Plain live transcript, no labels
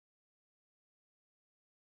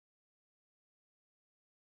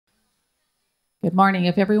Good morning.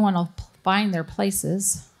 If everyone will find their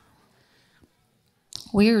places.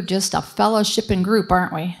 We're just a fellowshipping group,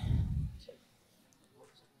 aren't we?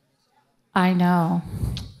 I know.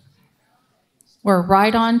 We're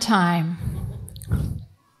right on time.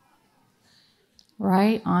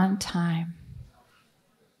 Right on time.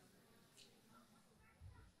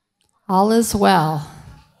 All is well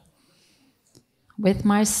with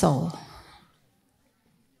my soul.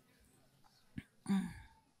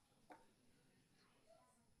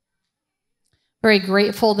 Very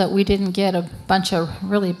grateful that we didn't get a bunch of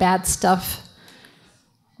really bad stuff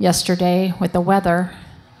yesterday with the weather.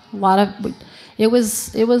 It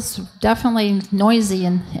was definitely noisy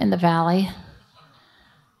in the valley.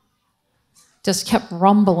 Just kept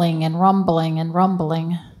rumbling and rumbling and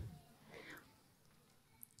rumbling.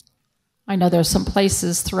 I know there's some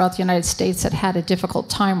places throughout the United States that had a difficult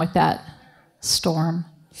time with that storm.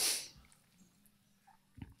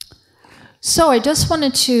 So I just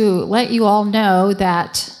wanted to let you all know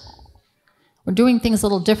that we're doing things a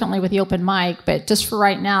little differently with the open mic, but just for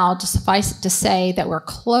right now, just suffice it to say that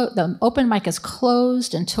the open mic is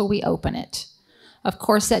closed until we open it. Of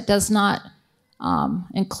course, that does not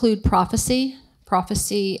include prophecy.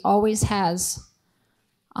 Prophecy always has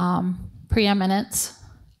preeminence.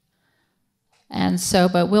 And so,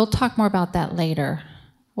 but we'll talk more about that later.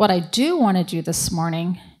 What I do want to do this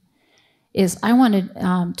morning is I want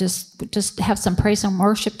to just have some praise and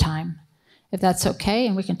worship time, if that's okay,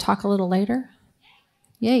 and we can talk a little later.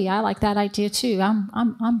 Yeah, I like that idea too.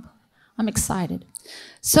 I'm excited.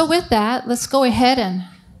 So with that, let's go ahead and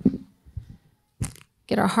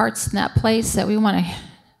get our hearts in that place that we want to.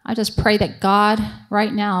 I just pray that God,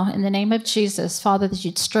 right now, in the name of Jesus, Father, that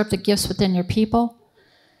you'd stir up the gifts within your people.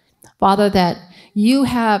 Father, that you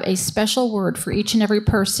have a special word for each and every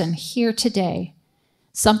person here today.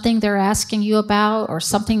 Something they're asking you about or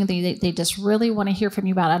something they just really want to hear from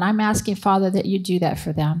you about. And I'm asking, Father, that you do that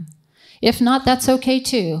for them. If not, that's okay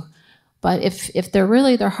too. But if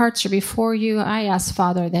their hearts are before you, I ask,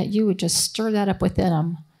 Father, that you would just stir that up within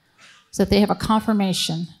them so that they have a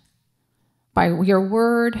confirmation by your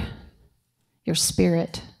word, your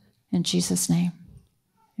spirit, in Jesus' name.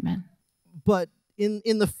 Amen. But in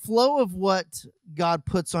the flow of what God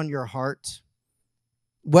puts on your heart,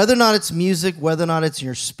 whether or not it's music, whether or not it's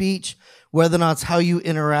your speech, whether or not it's how you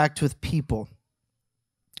interact with people,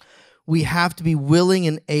 we have to be willing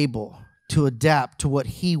and able to adapt to what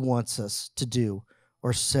he wants us to do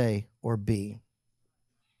or say or be.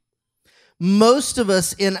 Most of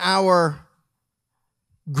us in our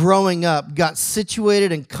growing up got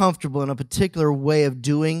situated and comfortable in a particular way of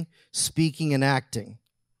doing, speaking, and acting,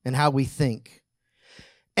 and how we think.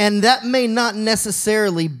 And that may not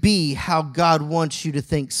necessarily be how God wants you to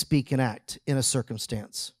think, speak, and act in a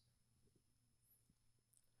circumstance.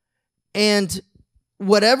 And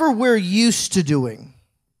whatever we're used to doing,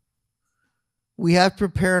 we have to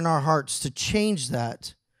prepare in our hearts to change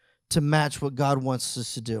that to match what God wants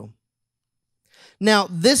us to do. Now,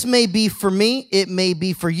 this may be for me, it may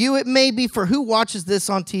be for you, it may be for who watches this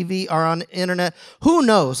on TV or on the internet. Who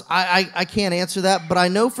knows? I can't answer that, but I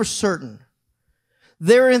know for certain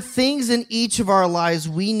there are things in each of our lives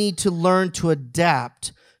we need to learn to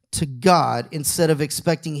adapt to God instead of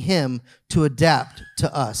expecting him to adapt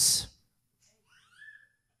to us.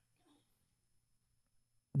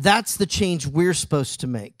 That's the change we're supposed to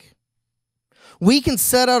make. We can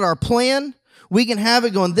set out our plan. We can have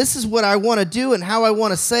it going, this is what I want to do and how I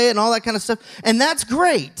want to say it and all that kind of stuff. And that's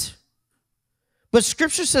great. But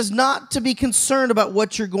Scripture says not to be concerned about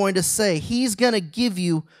what you're going to say. He's going to give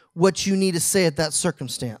you what you need to say at that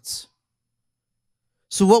circumstance.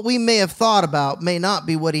 So what we may have thought about may not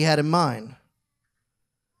be what he had in mind.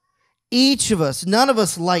 Each of us, none of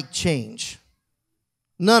us like change.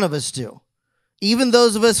 None of us do. Even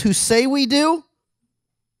those of us who say we do,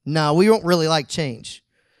 no, we don't really like change.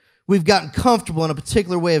 We've gotten comfortable in a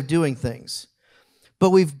particular way of doing things. But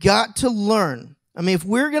we've got to learn. I mean, if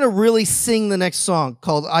we're going to really sing the next song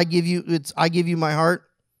called I Give You My Heart,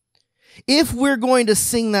 if we're going to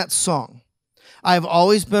sing that song, I've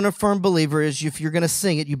always been a firm believer is if you're going to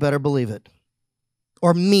sing it, you better believe it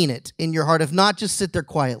or mean it in your heart. If not, just sit there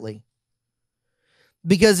quietly.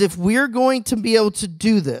 Because if we're going to be able to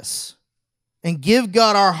do this and give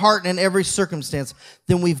God our heart in every circumstance,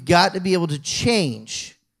 then we've got to be able to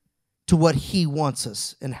change to what he wants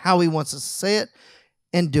us and how he wants us to say it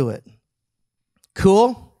and do it.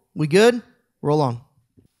 Cool? We good? Roll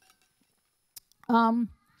on.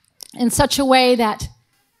 In such a way that,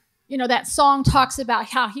 that song talks about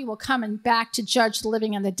how he will come and back to judge the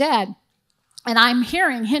living and the dead. And I'm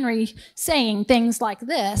hearing Henry saying things like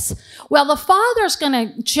this. Well, the Father's going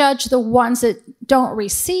to judge the ones that don't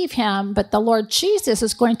receive him, but the Lord Jesus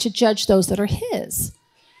is going to judge those that are his.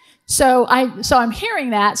 So I'm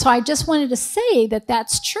hearing that. So I just wanted to say that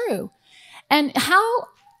that's true. And how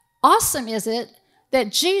awesome is it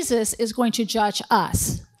that Jesus is going to judge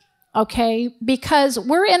us? Okay, because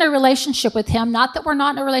we're in a relationship with him, not that we're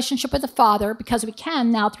not in a relationship with the Father, because we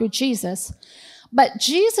can now through Jesus, but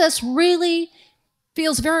Jesus really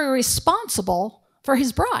feels very responsible for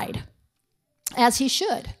his bride, as he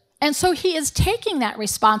should. And so he is taking that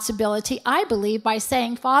responsibility, I believe, by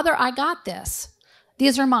saying, Father, I got this.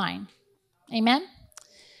 These are mine. Amen?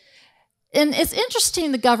 And it's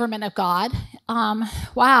interesting, the government of God.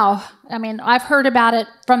 Wow. I mean, I've heard about it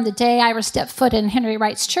from the day I ever stepped foot in Henry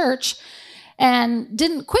Wright's church and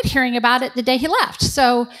didn't quit hearing about it the day he left.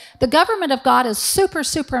 So the government of God is super,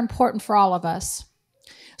 super important for all of us.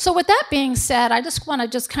 So with that being said, I just want to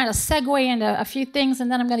just kind of segue into a few things, and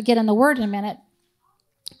then I'm going to get in the Word in a minute.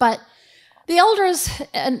 But the elders,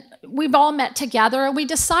 and we've all met together, and we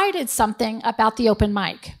decided something about the open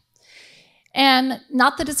mic. And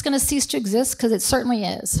not that it's going to cease to exist, because it certainly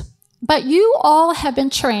is. But you all have been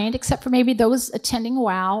trained, except for maybe those attending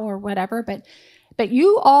WOW or whatever, but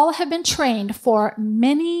you all have been trained for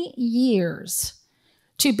many years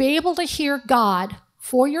to be able to hear God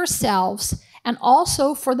for yourselves and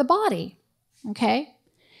also for the body, okay?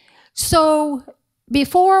 So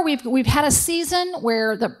before, we've had a season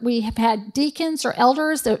where we have had deacons or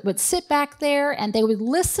elders that would sit back there and they would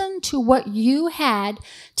listen to what you had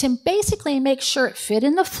to basically make sure it fit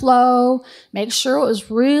in the flow, make sure it was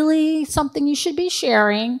really something you should be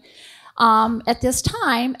sharing at this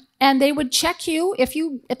time, and they would check you if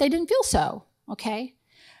they didn't feel so, okay?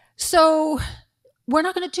 So we're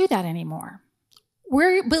not going to do that anymore.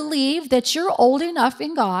 We believe that you're old enough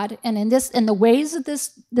in God and in the ways of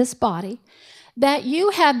this body that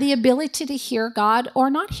you have the ability to hear God or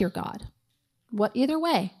not hear God, either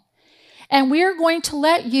way. And we're going to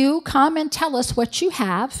let you come and tell us what you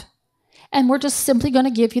have, and we're just simply going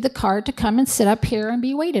to give you the card to come and sit up here and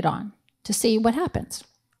be waited on to see what happens.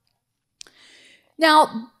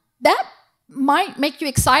 Now, that might make you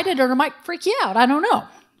excited or it might freak you out. I don't know.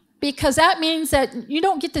 Because that means that you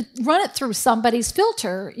don't get to run it through somebody's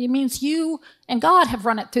filter. It means you and God have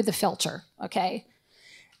run it through the filter, okay?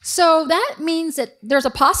 So that means that there's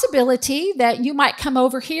a possibility that you might come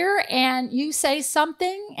over here and you say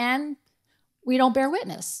something and we don't bear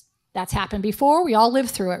witness. That's happened before. We all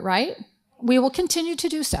lived through it, right? We will continue to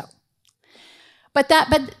do so.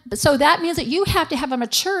 So that means that you have to have a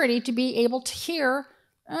maturity to be able to hear,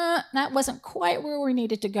 that wasn't quite where we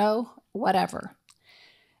needed to go, whatever.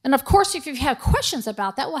 And of course, if you have questions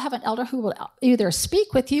about that, we'll have an elder who will either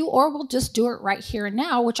speak with you or we'll just do it right here and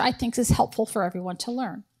now, which I think is helpful for everyone to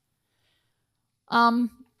learn.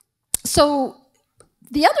 So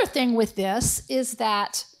the other thing with this is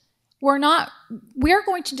that we're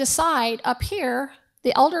going to decide up here,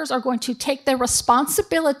 the elders are going to take the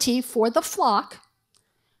responsibility for the flock,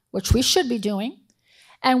 which we should be doing,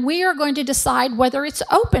 and we are going to decide whether it's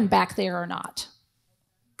open back there or not.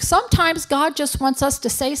 Sometimes God just wants us to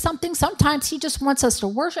say something. Sometimes he just wants us to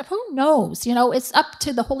worship. Who knows? You know, it's up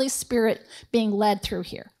to the Holy Spirit being led through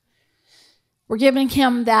here. We're giving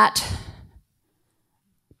him that.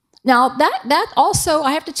 Now, that also,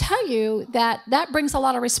 I have to tell you that brings a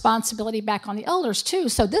lot of responsibility back on the elders too.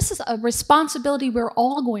 So this is a responsibility we're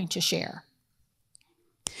all going to share.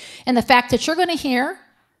 And the fact that you're going to hear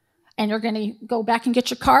and you're going to go back and get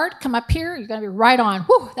your card, come up here, you're going to be right on.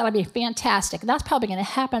 Whew, that'll be fantastic. That's probably going to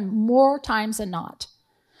happen more times than not.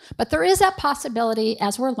 But there is that possibility,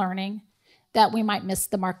 as we're learning, that we might miss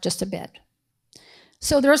the mark just a bit.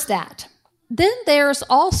 So there's that. Then there's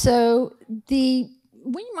also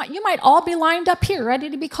you might all be lined up here, ready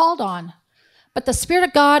to be called on. But the Spirit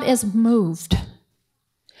of God is moved.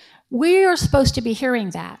 We are supposed to be hearing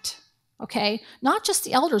that, okay? Not just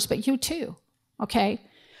the elders, but you too, okay?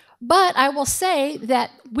 But I will say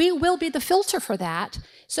that we will be the filter for that.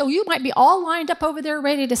 So you might be all lined up over there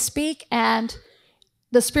ready to speak, and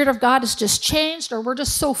the Spirit of God has just changed, or we're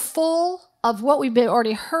just so full of what we've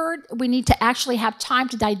already heard, we need to actually have time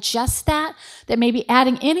to digest that maybe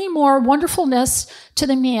adding any more wonderfulness to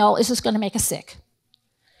the meal is just going to make us sick.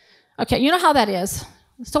 Okay, you know how that is.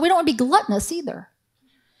 So we don't want to be gluttonous either.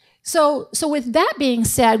 So with that being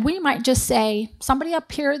said, we might just say, somebody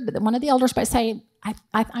up here, one of the elders might say,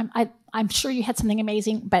 I'm sure you had something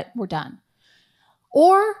amazing, but we're done.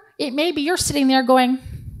 Or it may be you're sitting there going,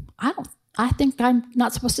 I think I'm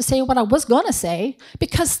not supposed to say what I was going to say,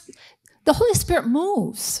 because the Holy Spirit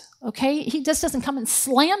moves okay? He just doesn't come and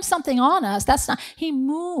slam something on us. That's not, he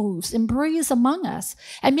moves and breathes among us.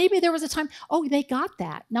 And maybe there was a time, oh, they got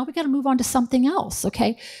that. Now we got to move on to something else,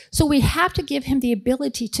 okay? So we have to give him the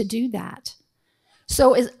ability to do that.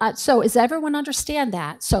 So is everyone understand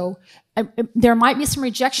that? So there might be some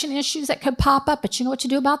rejection issues that could pop up, but you know what to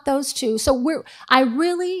do about those too. So I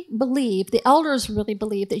really believe, the elders really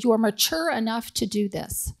believe that you are mature enough to do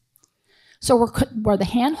this. So where the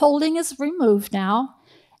hand holding is removed now,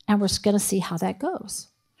 and we're going to see how that goes.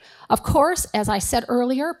 Of course, as I said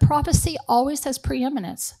earlier, prophecy always has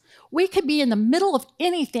preeminence. We could be in the middle of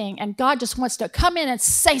anything, and God just wants to come in and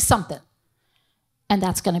say something, and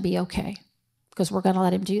that's going to be okay, because we're going to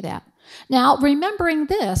let him do that. Now, remembering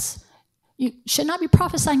this, you should not be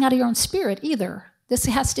prophesying out of your own spirit either. This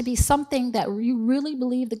has to be something that you really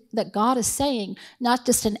believe that God is saying, not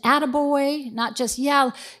just an attaboy, not just, yeah,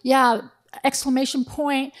 exclamation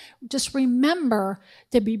point. Just remember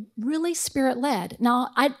to be really spirit-led. Now,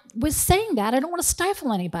 I was saying that. I don't want to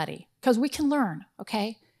stifle anybody, because we can learn,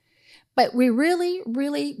 okay? But we really,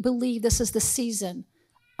 really believe this is the season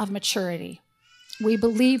of maturity. We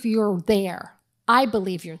believe you're there. I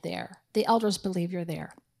believe you're there. The elders believe you're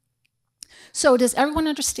there. So does everyone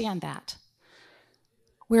understand that?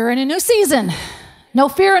 We're in a new season. No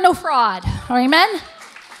fear and no fraud. Amen?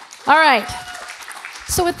 All right.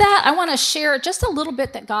 So with that, I want to share just a little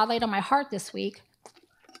bit that God laid on my heart this week.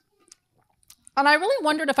 And I really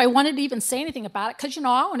wondered if I wanted to even say anything about it, because, you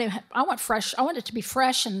know, I want it to be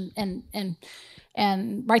fresh and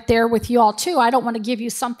right there with you all too. I don't want to give you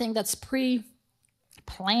something that's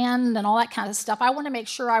pre-planned and all that kind of stuff. I want to make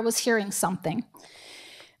sure I was hearing something.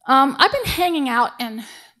 I've been hanging out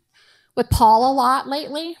with Paul a lot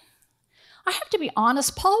lately. I have to be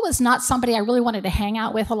honest, Paul was not somebody I really wanted to hang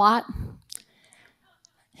out with a lot.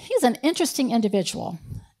 He's an interesting individual.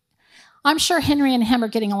 I'm sure Henry and him are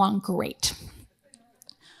getting along great.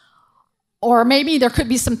 Or maybe there could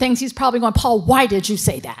be some things he's probably going, Paul, why did you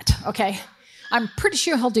say that? Okay. I'm pretty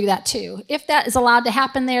sure he'll do that too. If that is allowed to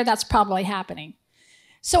happen there, that's probably happening.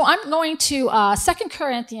 So I'm going to 2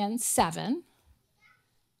 Corinthians 7.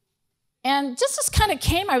 And just as kind of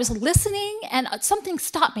came, I was listening, and something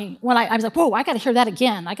stopped me when I was like, whoa, I got to hear that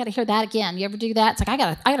again. I got to hear that again. You ever do that? It's like, I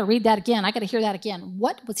got to read that again. I got to hear that again.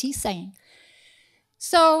 What was he saying?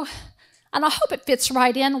 So, and I hope it fits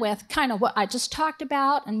right in with kind of what I just talked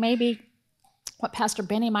about, and maybe what Pastor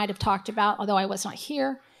Benny might have talked about, although I was not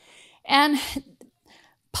here. And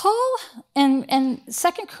Paul in 2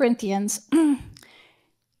 Corinthians,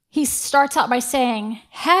 he starts out by saying,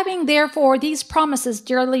 having therefore these promises,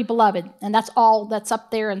 dearly beloved, and that's all that's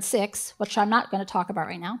up there in 6, which I'm not going to talk about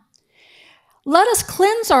right now. Let us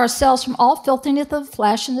cleanse ourselves from all filthiness of the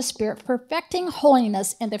flesh and the spirit, perfecting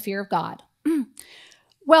holiness in the fear of God.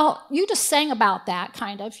 Well, you just sang about that,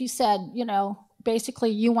 kind of. You said, you know, basically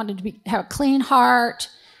you wanted to have a clean heart.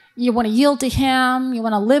 You want to yield to him. You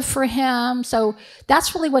want to live for him. So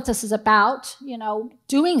that's really what this is about, you know,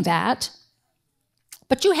 doing that.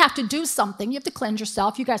 But you have to do something. You have to cleanse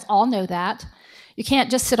yourself. You guys all know that. You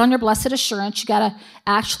can't just sit on your blessed assurance. You got to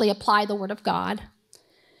actually apply the word of God.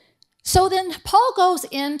 So then Paul goes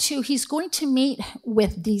into, he's going to meet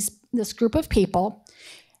with this group of people,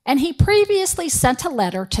 and he previously sent a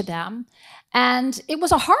letter to them, and it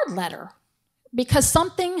was a hard letter because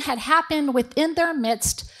something had happened within their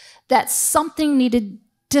midst that something needed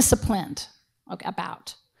disciplined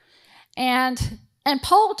about. And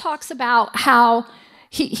Paul talks about how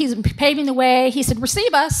he's paving the way. He said,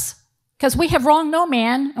 receive us, because we have wronged no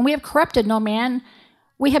man, and we have corrupted no man.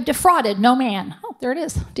 We have defrauded no man. Oh, there it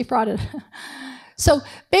is, defrauded. So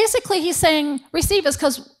basically he's saying, receive us,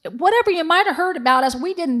 because whatever you might have heard about us,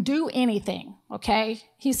 we didn't do anything, okay?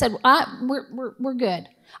 He said, we're good.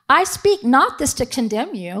 I speak not this to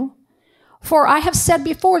condemn you, for I have said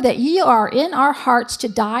before that ye are in our hearts to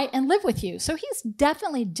die and live with you. So he's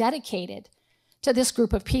definitely dedicated to this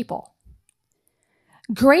group of people.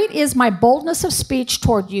 Great is my boldness of speech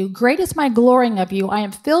toward you. Great is my glorying of you. I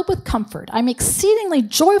am filled with comfort. I'm exceedingly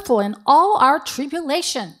joyful in all our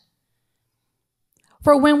tribulation.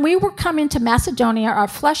 For when we were coming to Macedonia, our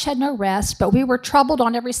flesh had no rest, but we were troubled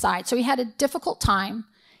on every side. So he had a difficult time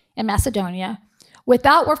in Macedonia.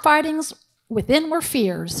 Without were fightings, within were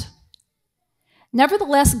fears.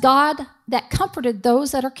 Nevertheless, God that comforted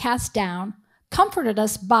those that are cast down, comforted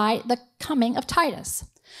us by the coming of Titus.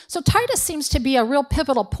 So Titus seems to be a real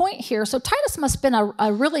pivotal point here. So Titus must have been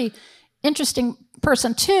a really interesting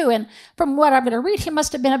person too. And from what I'm going to read, he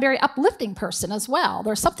must have been a very uplifting person as well.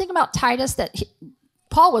 There's something about Titus that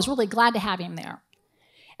Paul was really glad to have him there.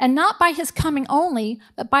 And not by his coming only,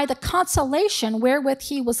 but by the consolation wherewith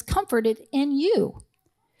he was comforted in you.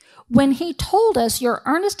 when he told us your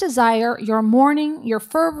earnest desire, your mourning, your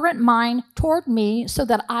fervent mind toward me, so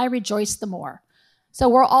that I rejoice the more. So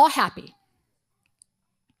we're all happy.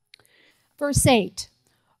 Verse 8,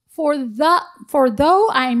 for though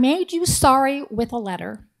I made you sorry with a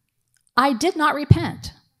letter, I did not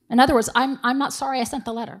repent. In other words, I'm not sorry I sent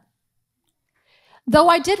the letter. Though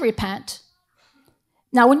I did repent.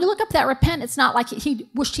 Now, when you look up that repent, it's not like he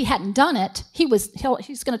wished he hadn't done it.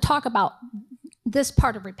 He's going to talk about this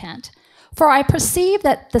part of repent. For I perceive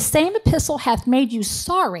that the same epistle hath made you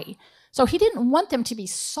sorry. So he didn't want them to be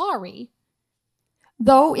sorry,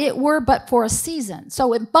 though it were but for a season.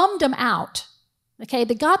 So it bummed them out. Okay,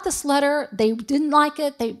 they got this letter. They didn't like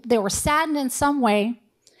it. They were saddened in some way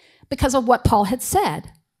because of what Paul had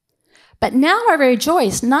said. But now I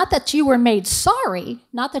rejoice, not that you were made sorry,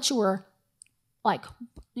 not that you were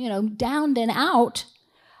downed and out,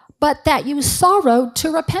 but that you sorrowed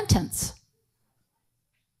to repentance.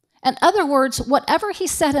 In other words, whatever he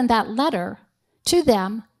said in that letter to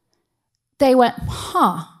them, they went,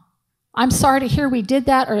 I'm sorry to hear we did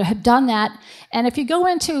that or have done that. And if you go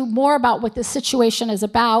into more about what this situation is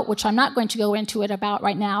about, which I'm not going to go into it about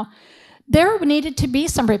right now, there needed to be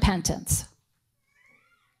some repentance.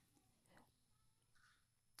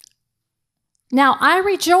 Now I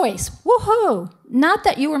rejoice, woohoo, not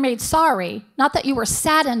that you were made sorry, not that you were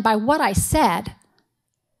saddened by what I said,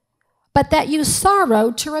 but that you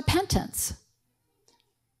sorrowed to repentance.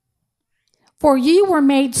 For you were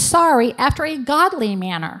made sorry after a godly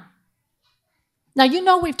manner. Now, you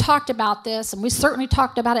know we've talked about this, and we certainly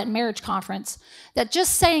talked about it in marriage conference, that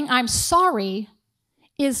just saying I'm sorry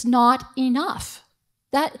is not enough.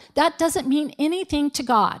 That doesn't mean anything to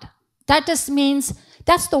God. That just means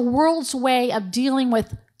that's the world's way of dealing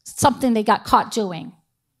with something they got caught doing.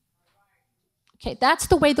 Okay, that's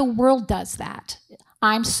the way the world does that.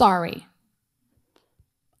 I'm sorry.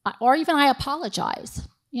 Or even I apologize,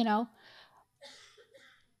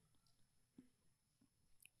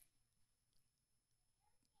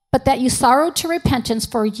 But that you sorrowed to repentance,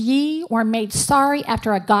 for ye were made sorry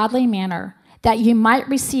after a godly manner, that ye might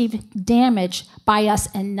receive damage by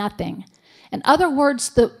us in nothing. In other words,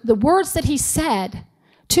 the words that he said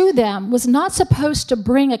to them was not supposed to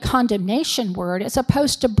bring a condemnation word. It's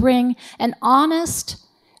supposed to bring an honest,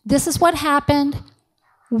 this is what happened,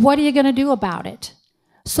 what are you going to do about it?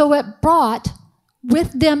 So it brought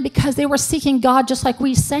with them, because they were seeking God just like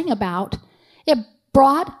we sang about, it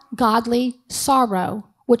brought godly sorrow,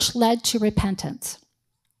 which led to repentance.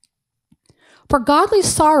 For godly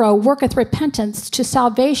sorrow worketh repentance to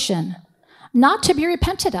salvation, not to be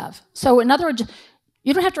repented of. So in other words,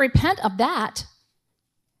 you don't have to repent of that.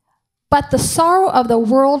 But the sorrow of the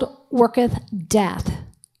world worketh death,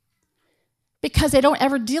 because they don't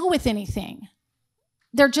ever deal with anything.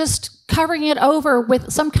 They're just covering it over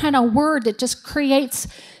with some kind of word that just creates,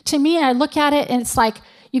 to me, I look at it and it's like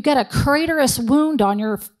you get a craterous wound on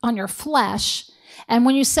your flesh, and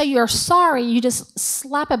when you say you're sorry, you just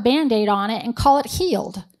slap a Band-Aid on it and call it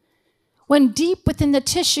healed. When deep within the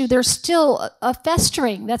tissue, there's still a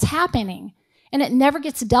festering that's happening, and it never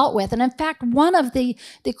gets dealt with. And in fact, one of the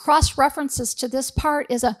cross references to this part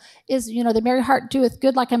is the merry heart doeth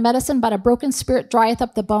good like a medicine, but a broken spirit drieth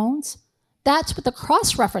up the bones. That's what the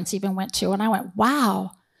cross reference even went to. And I went,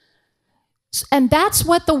 wow. And that's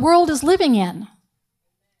what the world is living in.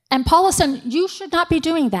 And Paul is saying, you should not be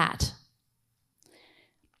doing that.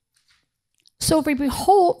 So if we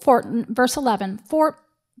behold, for verse 11, for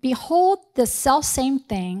behold the selfsame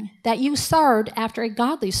thing that you sorrowed after a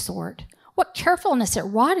godly sort, what carefulness it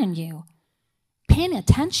wrought in you, paying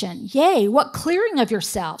attention, yea, what clearing of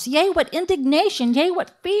yourselves, yea, what indignation, yea,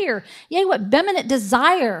 what fear, yea, what vehement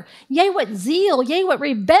desire, yea, what zeal, yea, what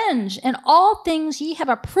revenge, in all things ye have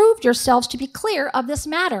approved yourselves to be clear of this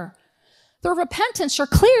matter. Through repentance you're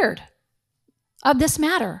cleared of this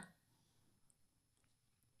matter.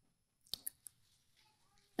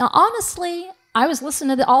 Now, honestly, I was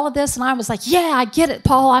listening to all of this and I was like, yeah, I get it,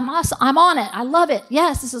 Paul. I'm awesome. I'm on it. I love it.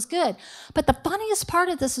 Yes, this is good. But the funniest part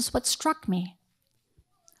of this is what struck me.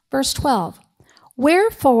 Verse 12,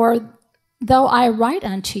 wherefore, though I write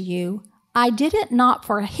unto you, I did it not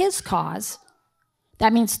for his cause.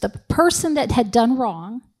 That means the person that had done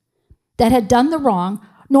wrong, that had done the wrong,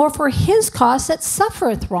 nor for his cause that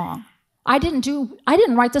suffereth wrong. I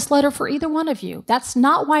didn't write this letter for either one of you. That's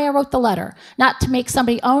not why I wrote the letter. Not to make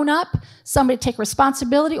somebody own up, somebody take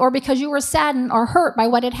responsibility, or because you were saddened or hurt by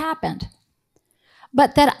what had happened.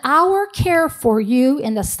 But that our care for you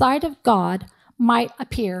in the sight of God might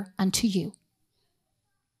appear unto you.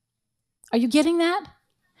 Are you getting that?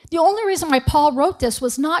 The only reason why Paul wrote this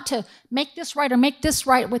was not to make this right or make this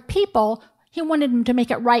right with people. He wanted them to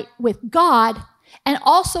make it right with God, and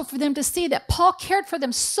also for them to see that Paul cared for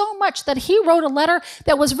them so much that he wrote a letter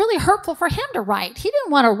that was really hurtful for him to write. He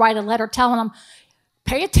didn't want to write a letter telling them,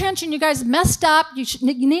 pay attention, you guys messed up, you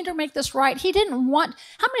need to make this right. He didn't want,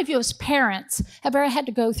 how many of you as parents have ever had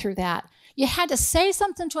to go through that? You had to say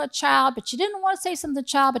something to a child, but you didn't want to say something to the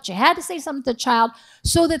child, but you had to say something to the child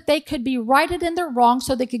so that they could be righted in their wrong,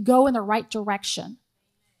 so they could go in the right direction.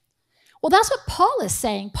 Well, that's what Paul is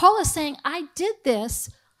saying. Paul is saying, I did this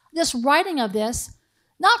writing of this,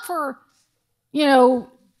 not for,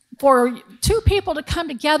 for two people to come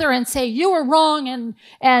together and say, you were wrong and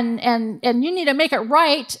you need to make it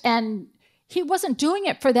right. And he wasn't doing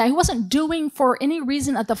it for that. He wasn't doing for any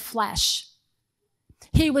reason of the flesh.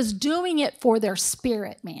 He was doing it for their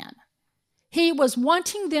spirit, man. He was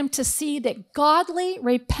wanting them to see that godly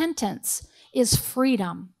repentance is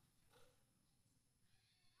freedom.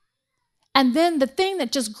 And then the thing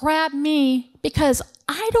that just grabbed me, because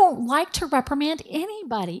I don't like to reprimand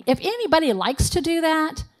anybody. If anybody likes to do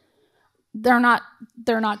that, they're not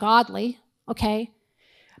godly, okay?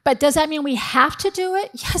 But does that mean we have to do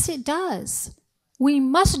it? Yes, it does. We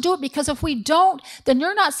must do it, because if we don't, then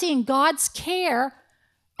you're not seeing God's care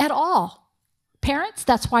at all. Parents,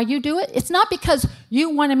 that's why you do it. It's not because you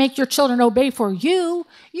want to make your children obey for you.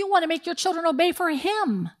 You want to make your children obey for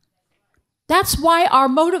Him. That's why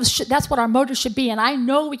that's what our motives should be. And I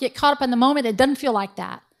know we get caught up in the moment. It doesn't feel like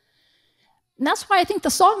that. And that's why I think the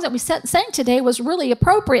songs that we sang today was really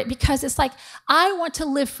appropriate, because it's like, I want to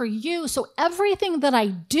live for you. So everything that I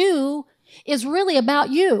do is really about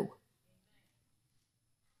you.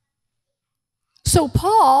 So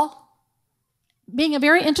Paul, being a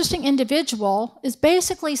very interesting individual, is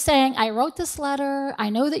basically saying, I wrote this letter. I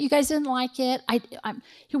know that you guys didn't like it.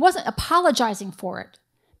 He wasn't apologizing for it.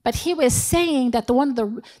 But he was saying that one of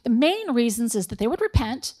the main reasons is that they would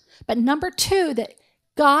repent, but number two, that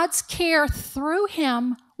God's care through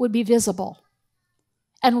him would be visible,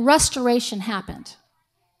 and restoration happened.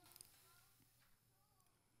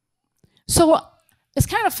 So it's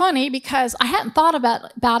kind of funny, because I hadn't thought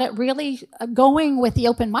about it really going with the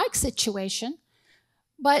open mic situation,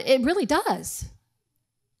 but it really does.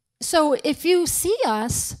 So if you see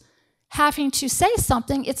us having to say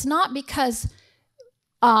something, it's not because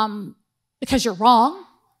you're wrong,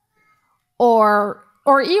 or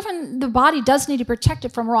even the body does need to be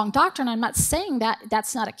protected from wrong doctrine. I'm not saying that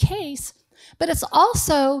that's not a case, but it's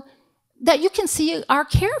also that you can see our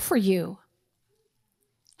care for you.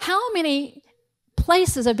 How many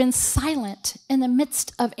places have been silent in the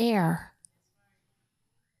midst of air?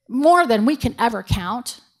 More than we can ever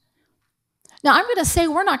count. Now, I'm going to say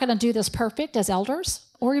we're not going to do this perfect as elders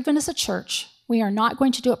or even as a church. We are not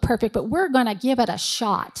going to do it perfect, but we're going to give it a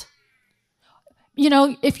shot.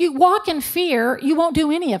 If you walk in fear, you won't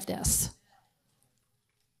do any of this.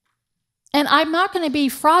 And I'm not going to be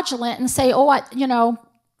fraudulent and say,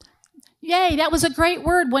 yay, that was a great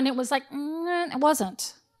word, when it was like, it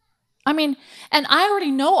wasn't. And I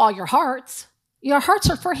already know all your hearts. Your hearts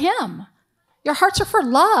are for Him. Your hearts are for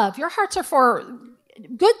love. Your hearts are for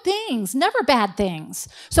good things, never bad things.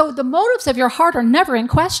 So the motives of your heart are never in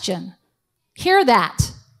question. Hear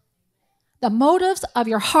that. The motives of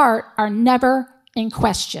your heart are never in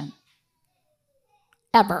question.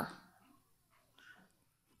 Ever.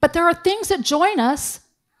 But there are things that join us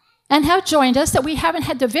and have joined us that we haven't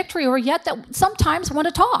had the victory over yet, that sometimes want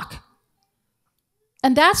to talk.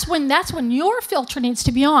 And that's when your filter needs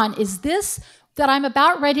to be on. Is this that I'm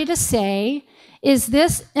about ready to say, is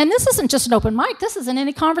this, and this isn't just an open mic, this isn't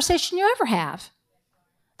any conversation you ever have.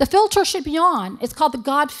 The filter should be on. It's called the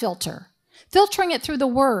God filter. Filtering it through the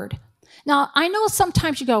Word. Now, I know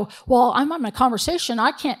sometimes you go, well, I'm on a conversation.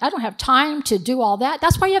 I don't have time to do all that.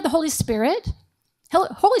 That's why you have the Holy Spirit.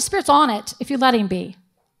 Holy Spirit's on it if you let Him be.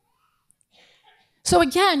 So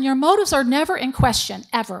again, your motives are never in question,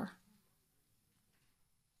 ever.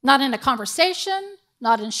 Not in a conversation,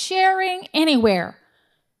 not in sharing, anywhere.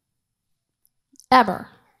 Ever.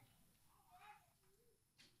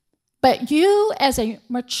 But you, as a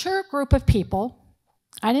mature group of people,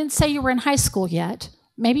 I didn't say you were in high school yet,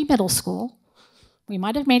 maybe middle school. We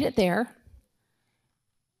might have made it there.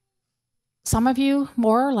 Some of you,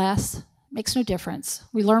 more or less, makes no difference.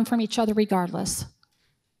 We learn from each other regardless.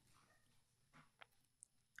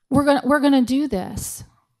 We're going to do this.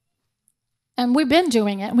 And we've been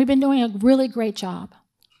doing it, and we've been doing a really great job.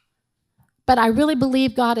 But I really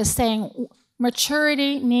believe God is saying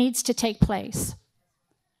maturity needs to take place.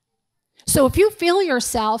 So if you feel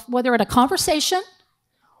yourself, whether at a conversation,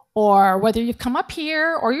 or whether you've come up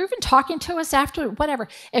here, or you're even talking to us after, whatever,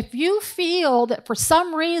 if you feel that for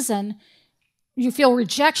some reason you feel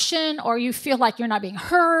rejection, or you feel like you're not being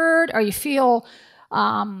heard, or you feel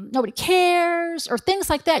nobody cares, or things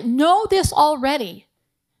like that, know this already.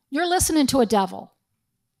 You're listening to a devil.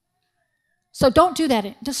 So don't do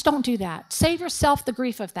that. Just don't do that. Save yourself the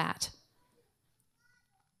grief of that.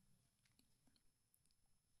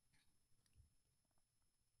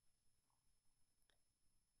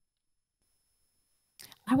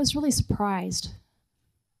 I was really surprised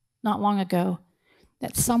not long ago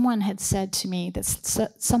that someone had said to me that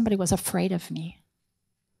somebody was afraid of me.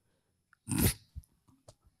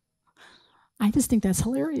 I just think that's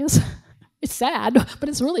hilarious. It's sad, but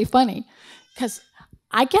it's really funny, because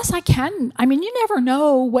I guess I can. I mean, you never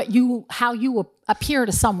know how you appear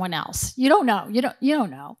to someone else. You don't know. You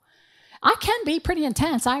don't know. I can be pretty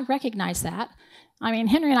intense. I recognize that. I mean,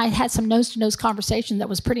 Henry and I had some nose-to-nose conversation that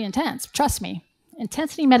was pretty intense. Trust me,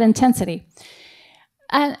 intensity met intensity,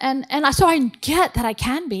 so I get that I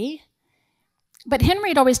can be. But Henry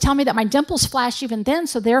would always tell me that my dimples flash even then,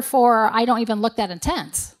 so therefore I don't even look that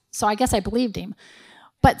intense. So I guess I believed him.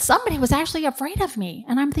 But somebody was actually afraid of me.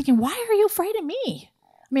 And I'm thinking, why are you afraid of me?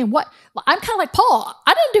 I mean, what? I'm kind of like Paul.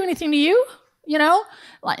 I didn't do anything to you, you know?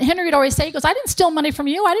 Like Henry would always say, he goes, I didn't steal money from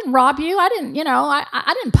you. I didn't rob you. I didn't,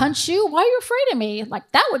 I didn't punch you. Why are you afraid of me? Like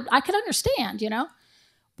I could understand, But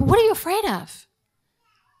what are you afraid of?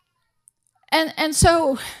 And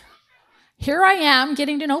so here I am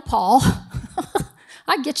getting to know Paul.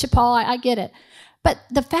 I get you, Paul. I get it. But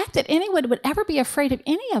the fact that anyone would ever be afraid of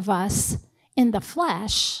any of us in the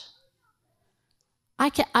flesh,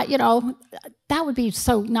 that would be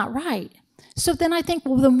so not right. So then I think,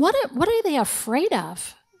 well, then what are they afraid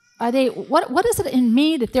of? What is it in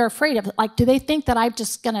me that they're afraid of? Like, do they think that I'm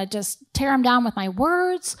just gonna tear them down with my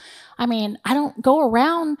words? I mean, I don't go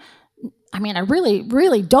around. I mean, I really,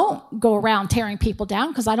 really don't go around tearing people down,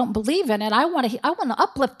 because I don't believe in it. I want to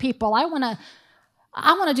uplift people. I want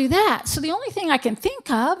to do that. So the only thing I can think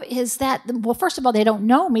of is that, well, first of all, they don't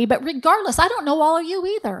know me, but regardless, I don't know all of you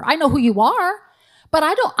either. I know who you are, but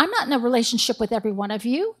I'm not in a relationship with every one of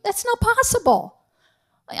you. That's not possible.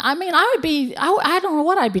 I mean, I don't know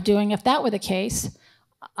what I'd be doing if that were the case.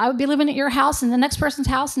 I would be living at your house and the next person's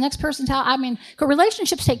house, the next person's house. I mean,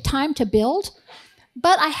 relationships take time to build,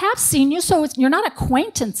 but I have seen you, so you're not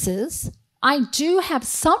acquaintances. I do have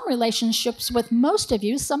some relationships with most of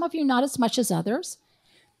you, some of you not as much as others.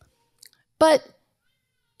 But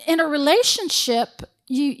in a relationship,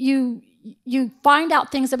 you find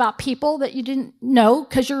out things about people that you didn't know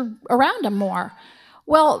because you're around them more.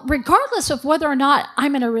 Well, regardless of whether or not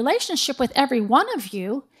I'm in a relationship with every one of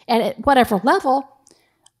you at whatever level,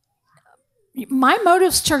 my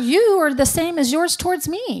motives toward you are the same as yours towards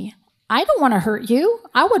me. I don't want to hurt you.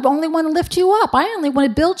 I would only want to lift you up. I only want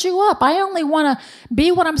to build you up. I only want to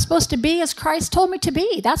be what I'm supposed to be as Christ told me to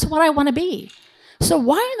be. That's what I want to be. So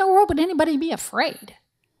why in the world would anybody be afraid?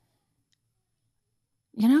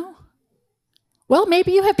 Well,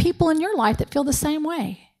 maybe you have people in your life that feel the same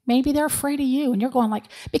way. Maybe they're afraid of you, and you're going like,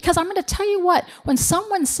 because I'm going to tell you what, when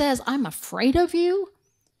someone says, I'm afraid of you,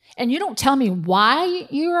 and you don't tell me why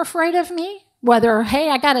you're afraid of me, whether, hey,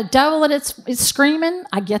 I got a devil and it's screaming,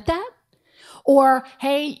 I get that. Or,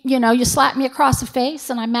 hey, you slap me across the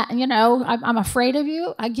face and I'm afraid of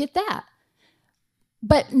you. I get that.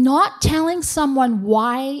 But not telling someone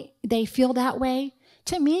why they feel that way,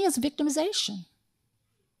 to me, is victimization.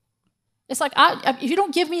 It's like, if you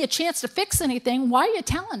don't give me a chance to fix anything, why are you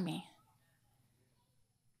telling me?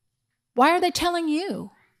 Why are they telling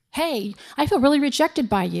you? Hey, I feel really rejected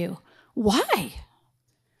by you. Why?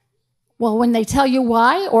 Well, when they tell you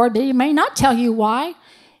why, or they may not tell you why,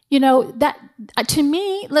 that to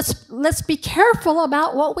me, let's be careful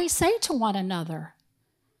about what we say to one another.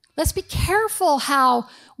 Let's be careful how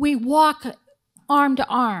we walk arm to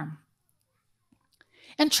arm.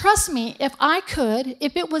 And trust me, if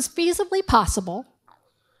it was feasibly possible,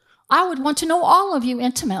 I would want to know all of you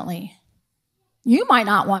intimately. You might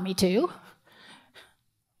not want me to,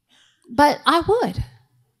 but I would.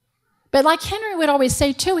 But like Henry would always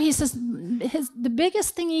say too, he says the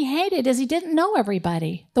biggest thing he hated is he didn't know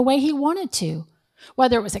everybody the way he wanted to,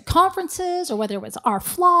 whether it was at conferences or whether it was our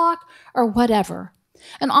flock or whatever.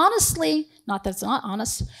 And honestly, not that it's not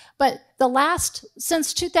honest, but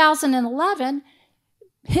since 2011,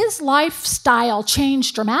 his lifestyle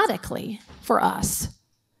changed dramatically for us.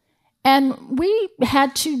 And we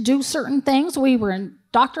had to do certain things. We were in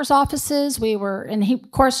doctor's offices.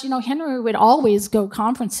 Of course, Henry would always go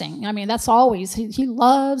conferencing. I mean, that's always, he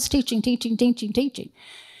loves teaching.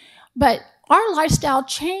 But our lifestyle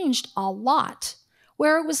changed a lot,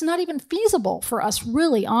 where it was not even feasible for us,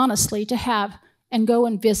 really, honestly, to have and go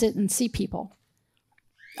and visit and see people.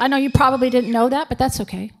 I know you probably didn't know that, but that's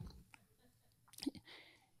okay.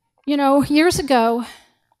 You know, years ago,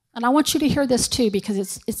 and I want you to hear this too,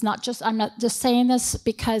 because it's not just, I'm not just saying this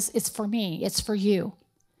because it's for me, it's for you.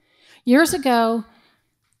 Years ago,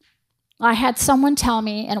 I had someone tell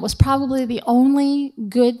me, and it was probably the only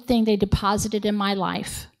good thing they deposited in my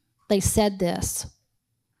life. They said this: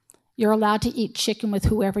 you're allowed to eat chicken with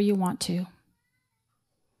whoever you want to.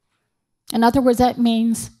 In other words, that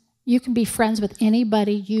means you can be friends with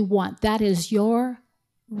anybody you want. That is your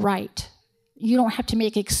right. You don't have to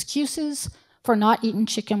make excuses for not eating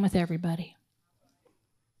chicken with everybody.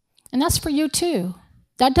 And that's for you too.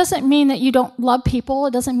 That doesn't mean that you don't love people.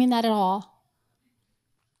 It doesn't mean that at all.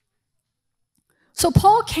 So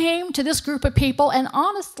Paul came to this group of people, and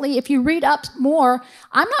honestly, if you read up more,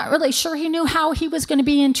 I'm not really sure he knew how he was going to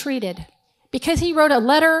be entreated, because he wrote a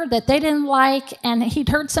letter that they didn't like, and he'd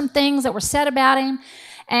heard some things that were said about him.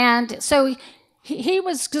 And so he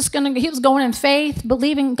was going in faith,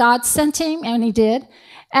 believing God sent him, and he did.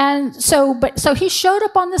 And so he showed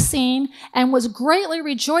up on the scene and was greatly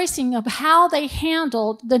rejoicing of how they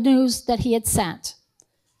handled the news that he had sent.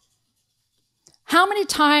 How many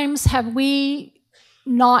times have we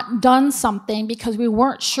not done something because we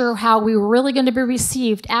weren't sure how we were really going to be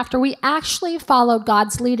received after we actually followed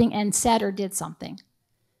God's leading and said or did something?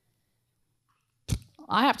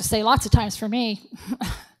 I have to say, lots of times for me,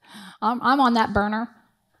 I'm on that burner.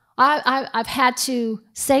 I've had to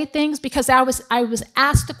say things because I was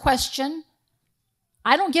asked a question.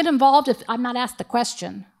 I don't get involved if I'm not asked the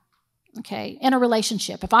question, okay, in a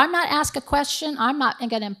relationship. If I'm not asked a question, I'm not going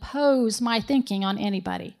to impose my thinking on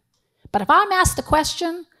anybody. But if I'm asked the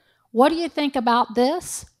question, what do you think about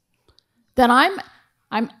this? Then I'm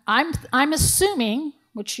assuming,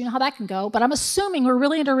 which you know how that can go, but I'm assuming we're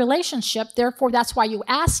really in a relationship, therefore that's why you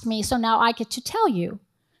asked me, so now I get to tell you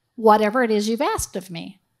whatever it is you've asked of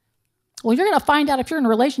me. Well, you're going to find out if you're in a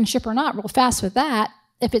relationship or not real fast with that,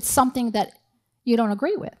 if it's something that you don't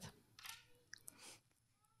agree with.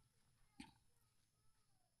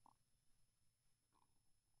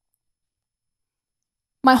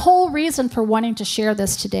 My whole reason for wanting to share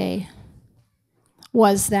this today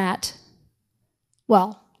was that,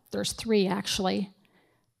 well, there's three actually.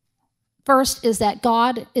 First is that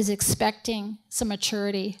God is expecting some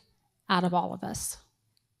maturity out of all of us.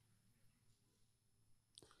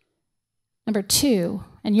 Number two,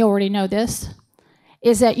 and you already know this,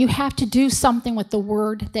 is that you have to do something with the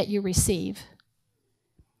word that you receive.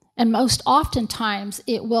 And most oftentimes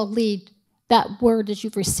it will lead, that word that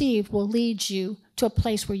you've received will lead you to a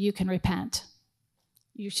place where you can repent.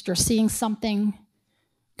 You're seeing something,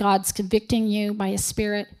 God's convicting you by His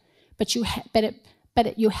Spirit, but you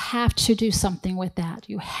have to do something with that.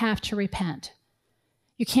 You have to repent.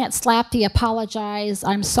 You can't slap the apologize,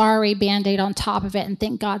 I'm sorry, Band-Aid on top of it and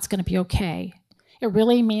think God's going to be okay. It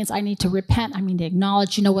really means I need to repent. I mean to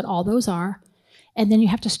acknowledge, you know what all those are, and then you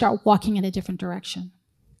have to start walking in a different direction.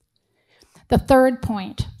 The third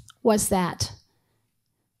point was that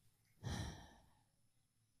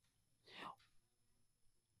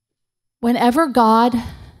whenever God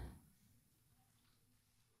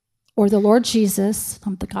or the Lord Jesus,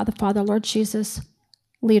 the God the Father, Lord Jesus,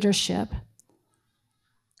 leadership,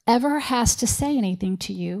 ever has to say anything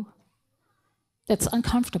to you that's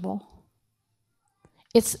uncomfortable,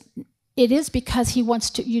 it is because He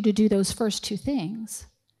wants you to do those first two things.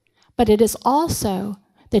 But it is also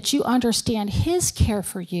that you understand His care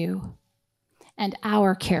for you and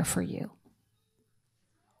our care for you.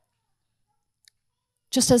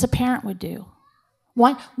 Just as a parent would do.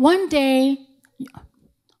 One day,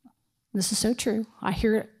 this is so true, I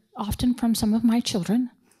hear it often from some of my children,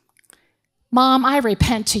 Mom, I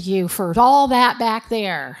repent to you for all that back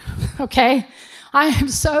there, okay? I am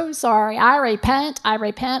so sorry. I repent.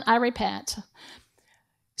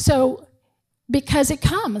 So, because it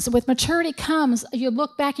comes, with maturity comes, you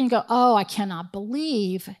look back and you go, oh, I cannot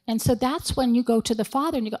believe. And so that's when you go to the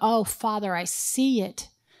Father and you go, oh, Father, I see it.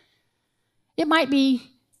 It might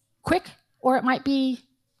be quick or it might be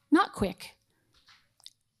not quick.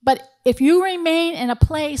 But if you remain in a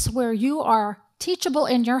place where you are teachable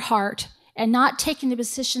in your heart and not taking the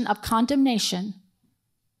position of condemnation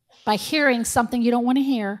by hearing something you don't want to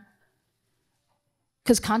hear,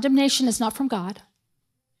 because condemnation is not from God.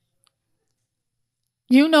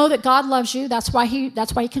 You know that God loves you. That's why he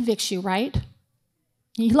convicts you, right?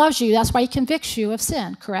 He loves you. That's why He convicts you of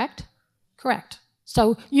sin, correct? Correct.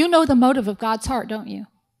 So you know the motive of God's heart, don't you?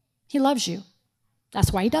 He loves you.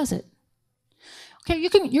 That's why He does it. Okay,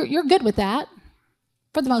 you're good with that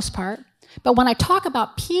for the most part. But when I talk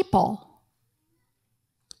about people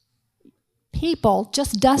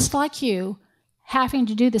just dust like you, having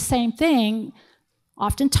to do the same thing,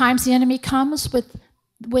 oftentimes the enemy comes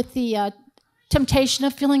with the temptation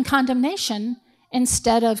of feeling condemnation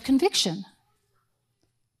instead of conviction.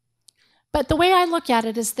 But the way I look at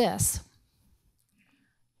it is this.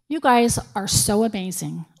 You guys are so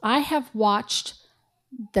amazing. I have watched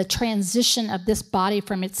the transition of this body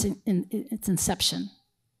from its inception.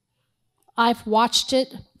 I've watched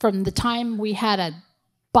it from the time we had a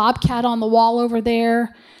bobcat on the wall over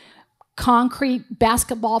there, concrete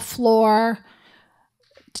basketball floor,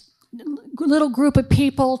 little group of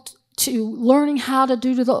people to learning how to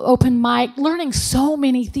do the open mic, learning so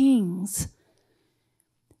many things.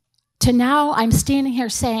 To now I'm standing here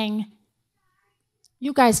saying,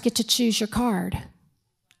 you guys get to choose your card.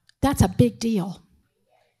 That's a big deal.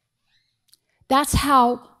 That's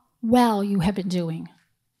how well you have been doing.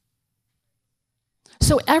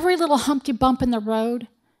 So every little humpty bump in the road,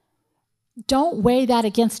 don't weigh that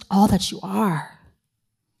against all that you are.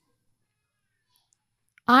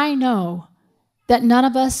 I know that none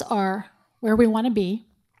of us are where we want to be,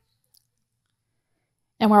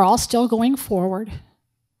 and we're all still going forward.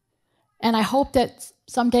 And I hope that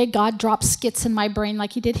someday God drops skits in my brain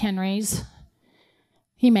like he did Henry's.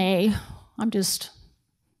 He may. I'm just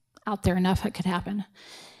out there enough it could happen.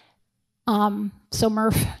 So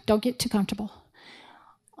Murph, don't get too comfortable.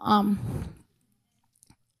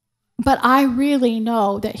 But I really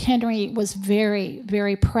know that Henry was very,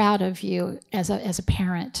 very proud of you as a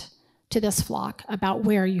parent to this flock about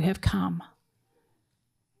where you have come.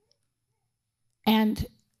 And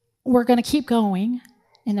we're going to keep going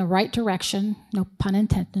in the right direction, no pun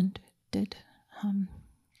intended.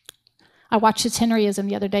 I watched his Henryism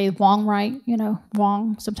the other day, Wong right,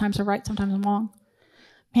 Wong, sometimes I'm right, sometimes I'm wrong.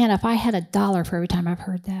 Man, if I had $1 for every time I've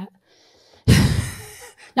heard that.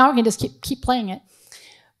 Now we can just keep playing it.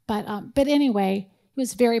 But anyway, he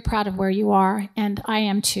was very proud of where you are, and I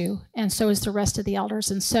am too, and so is the rest of the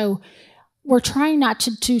elders. And so we're trying not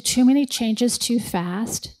to do too many changes too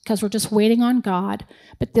fast because we're just waiting on God,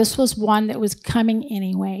 but this was one that was coming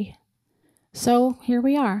anyway. So here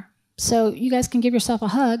we are. So you guys can give yourself a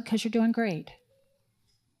hug because you're doing great.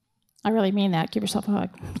 I really mean that. Give yourself a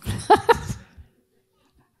hug.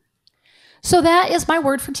 So that is my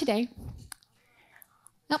word for today.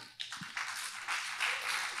 Yep.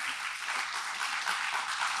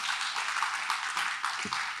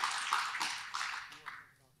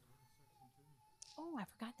 Oh, I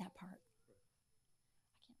forgot that part.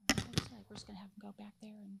 I can't remember what we said. We're just going to have them go back there.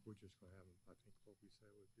 We're just going to have them, I think what we said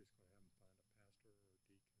was just going to have them find a pastor or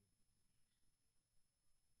a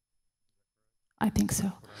deacon. I think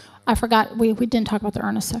so. I forgot, we didn't talk about the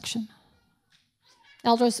earnest section.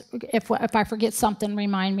 Elders, if I forget something,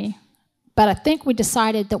 remind me. But I think we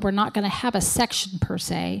decided that we're not going to have a section per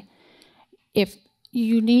se. If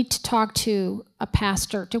you need to talk to a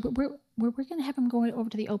pastor, we're going to have him go over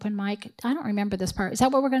to the open mic. I don't remember this part. Is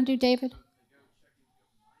that what we're going to do, David?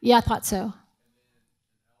 Yeah, I thought so.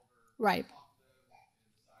 Right.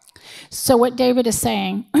 So what David is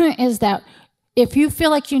saying is that if you feel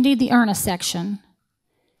like you need the earnest section,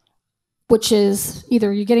 which is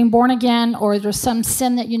either you're getting born again or there's some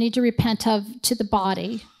sin that you need to repent of to the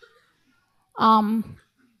body,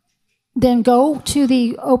 then go to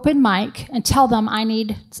the open mic and tell them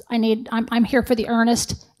I'm here for the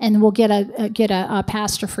earnest, and we'll get a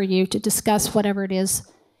pastor for you to discuss whatever it is,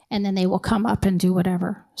 and then they will come up and do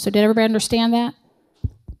whatever. So did everybody understand that?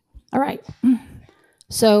 All right.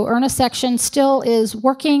 So earnest section still is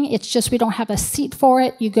working. It's just we don't have a seat for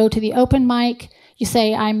it. You go to the open mic. You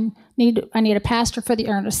say I need a pastor for the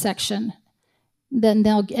earnest section. Then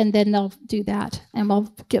they'll do that, and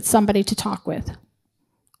we'll get somebody to talk with.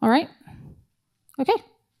 All right. Okay.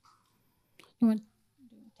 You want to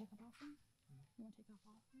take off offering? You want to take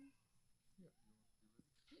off offering?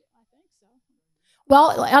 I think so.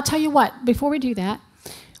 Well, I'll tell you what. Before we do that,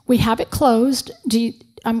 we have it closed.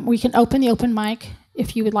 We can open the open mic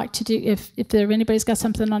if you would like to do. If anybody's got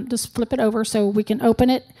something on, just flip it over so we can open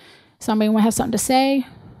it. Somebody want to have something to say?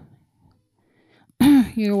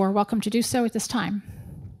 You are welcome to do so at this time.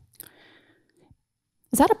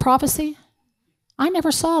 Is that a prophecy? I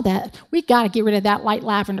never saw that. We got to get rid of that light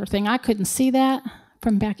lavender thing. I couldn't see that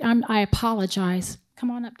from back. I apologize.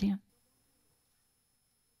 Come on up, Dan.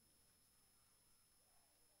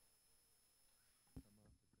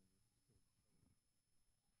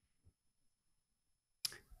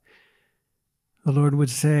 The Lord would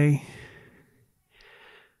say,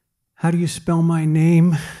 how do you spell my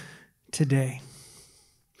name today?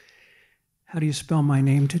 How do you spell my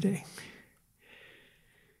name today?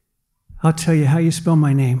 I'll tell you how you spell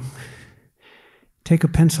my name. Take a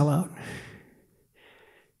pencil out.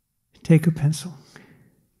 Take a pencil.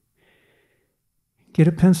 Get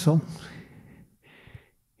a pencil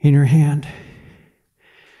in your hand,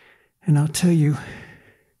 and I'll tell you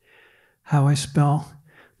how I spell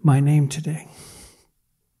my name today.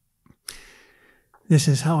 This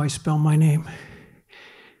is how I spell my name.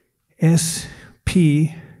 SPONTANEOUS.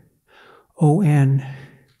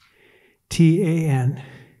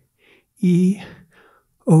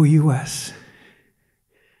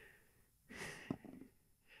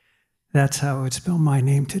 That's how I would spell my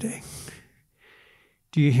name today.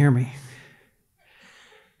 Do you hear me?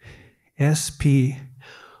 SPONTANEOUS.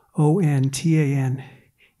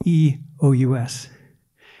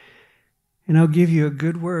 And I'll give you a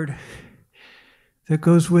good word that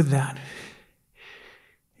goes with that.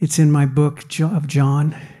 It's in my book of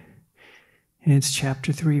John, and it's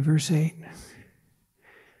chapter 3, verse 8.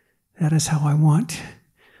 That is how I want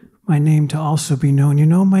my name to also be known. You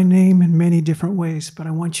know my name in many different ways, but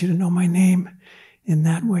I want you to know my name in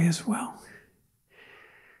that way as well.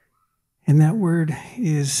 And that word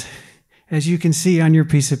is, as you can see on your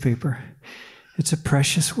piece of paper, it's a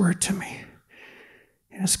precious word to me.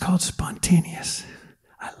 And it's called spontaneous.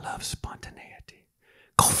 I love spontaneity.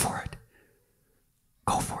 Go for it.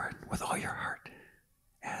 Go for it with all your heart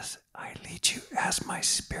as I lead you, as my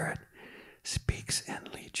Spirit speaks and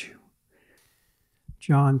leads you.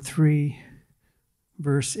 John 3,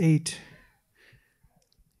 verse 8.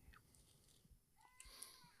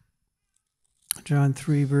 John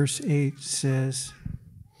 3, verse 8 says,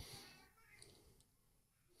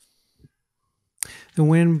 "The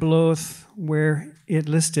wind bloweth where it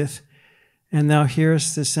listeth, and thou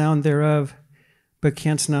hearest the sound thereof, but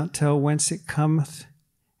canst not tell whence it cometh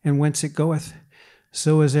and whence it goeth.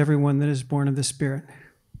 So is everyone that is born of the Spirit."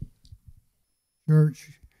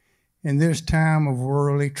 Church, in this time of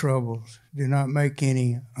worldly troubles, do not make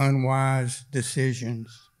any unwise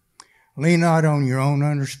decisions. Lean not on your own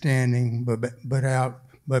understanding, but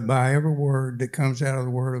by every word that comes out of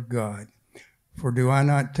the Word of God. For do I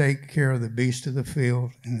not take care of the beasts of the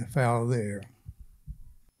field and the fowl of the air?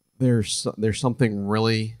 There's something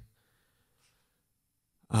really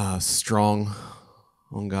strong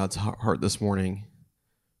on God's heart this morning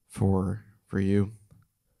for you.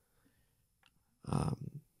 The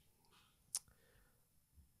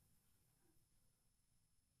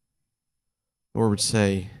Lord would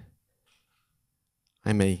say,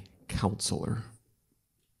 I'm a counselor,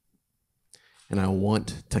 and I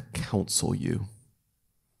want to counsel you.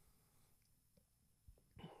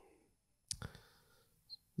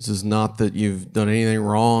 This is not that you've done anything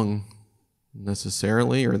wrong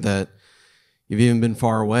necessarily, or that you've even been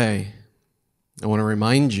far away. I want to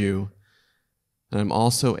remind you that I'm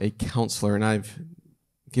also a counselor, and I've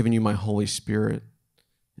given you my Holy Spirit,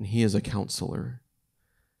 and He is a counselor.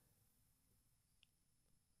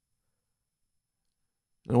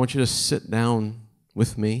 I want you to sit down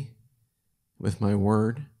with me, with my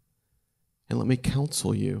word, and let me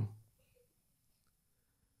counsel you.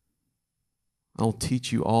 I'll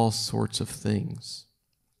teach you all sorts of things.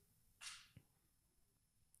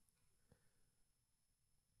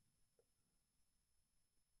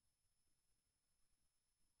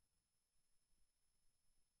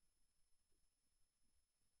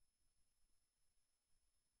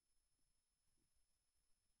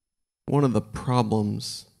 One of the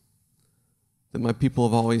problems that my people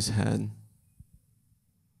have always had,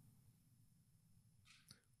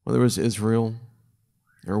 whether it was Israel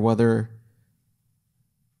or whether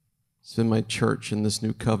it's in my church in this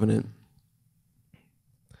new covenant,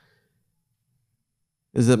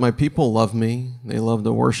 is that my people love me. They love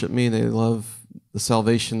to worship me. They love the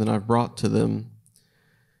salvation that I've brought to them.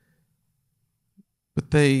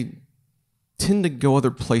 But they tend to go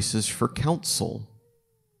other places for counsel.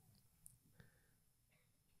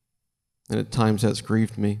 And at times that's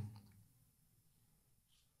grieved me.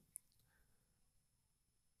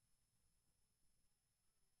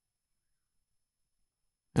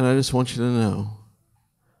 And I just want you to know,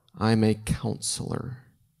 I'm a counselor.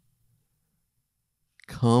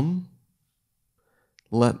 Come,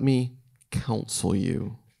 let me counsel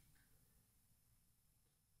you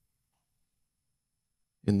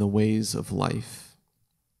in the ways of life.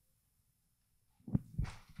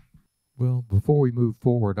 Well, before we move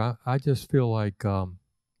forward, I just feel like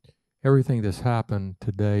everything that's happened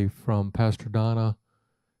today, from Pastor Donna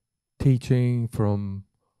teaching, from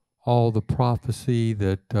all the prophecy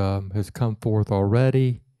that has come forth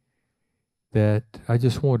already, that I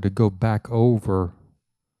just wanted to go back over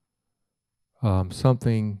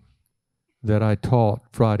something that I taught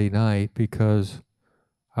Friday night, because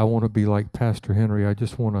I want to be like Pastor Henry. I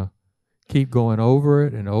just want to keep going over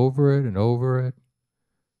it and over it and over it,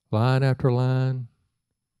 line after line,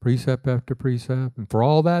 precept after precept, and for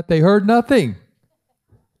all that, they heard nothing.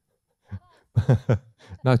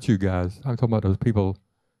 Not you guys. I'm talking about those people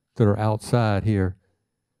that are outside here.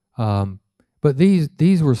 But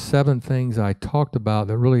these were 7 things I talked about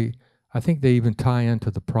that really, I think they even tie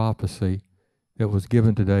into the prophecy that was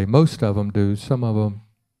given today. Most of them do. Some of them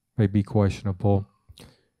may be questionable.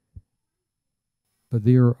 But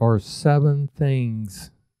there are 7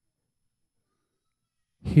 things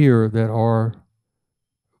here that are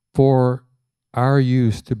for our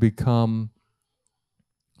use to become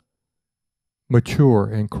mature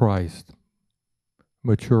in Christ.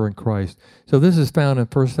 Mature in Christ. So this is found in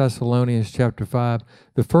 1 Thessalonians chapter 5.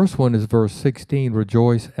 The first one is verse 16,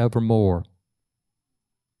 rejoice evermore.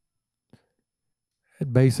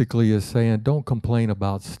 It basically is saying, don't complain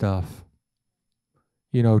about stuff.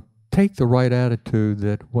 You know, take the right attitude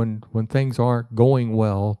that when things aren't going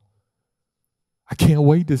well, I can't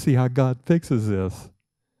wait to see how God fixes this.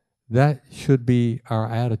 That should be our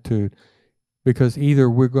attitude, because either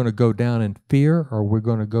we're going to go down in fear or we're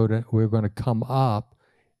going to come up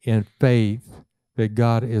in faith that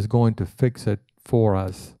God is going to fix it for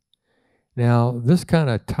us. Now, this kind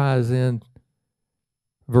of ties in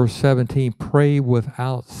verse 17, pray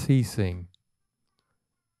without ceasing.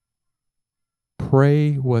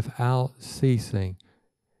 Pray without ceasing.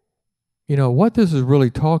 You know, what this is really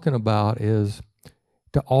talking about is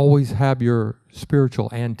to always have your spiritual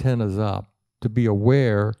antennas up, to be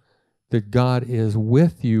aware that God is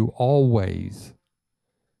with you always,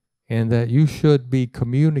 and that you should be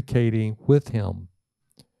communicating with Him.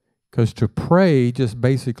 Because to pray just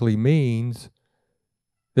basically means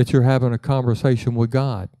that you're having a conversation with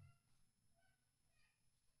God.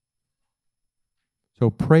 So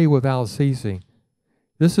pray without ceasing.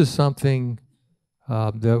 This is something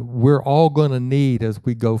that we're all going to need as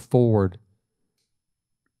we go forward,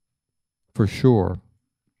 for sure.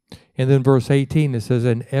 And then verse 18, it says,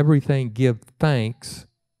 in everything give thanks.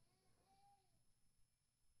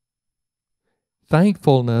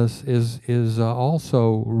 Thankfulness is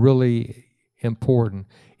also really important.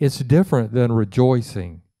 It's different than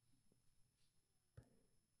rejoicing.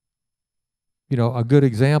 You know, a good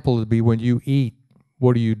example would be when you eat,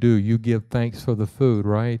 what do? You give thanks for the food,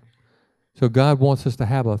 right? So God wants us to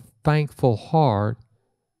have a thankful heart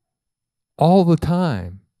all the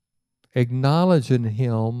time, acknowledging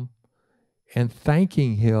Him and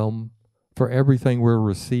thanking Him for everything we're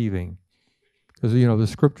receiving. Because, you know, the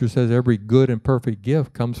scripture says every good and perfect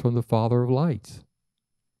gift comes from the Father of lights.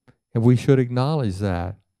 And we should acknowledge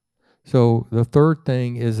that. So the third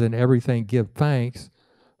thing is, in everything give thanks,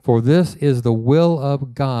 for this is the will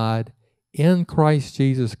of God in Christ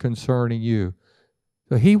Jesus concerning you.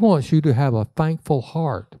 So He wants you to have a thankful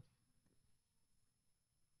heart.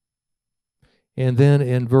 And then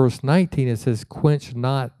in verse 19 it says, quench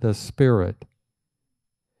not the spirit.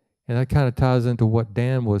 And that kind of ties into what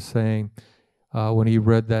Dan was saying when he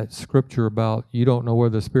read that scripture about you don't know where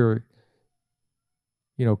the Spirit,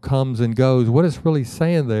 you know, comes and goes. What it's really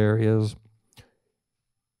saying there is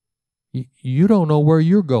you don't know where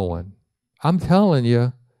you're going. I'm telling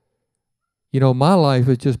you, you know, my life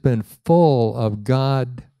has just been full of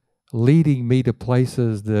God leading me to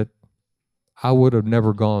places that I would have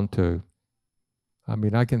never gone to. I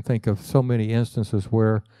mean, I can think of so many instances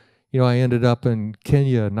where, you know, I ended up in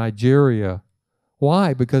Kenya, Nigeria.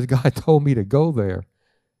 Why? Because God told me to go there.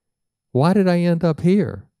 Why did I end up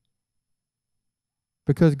here?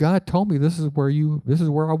 Because God told me this is where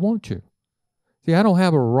I want you. See, I don't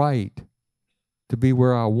have a right to be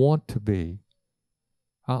where I want to be.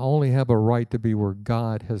 I only have a right to be where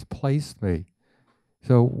God has placed me.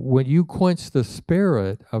 So when you quench the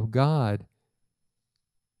Spirit of God,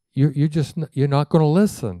 you're not going to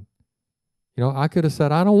listen. You know, I could have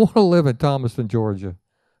said, I don't want to live in Thomaston, Georgia.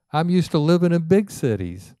 I'm used to living in big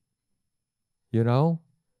cities, you know,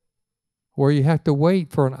 where you have to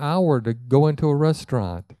wait for an hour to go into a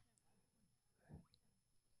restaurant.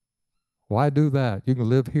 Why do that? You can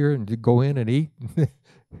live here and you go in and eat,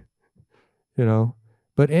 you know.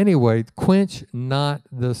 But anyway, quench not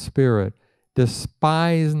the Spirit.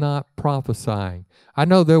 Despise not prophesying. I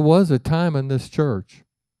know there was a time in this church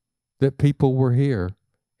that people were here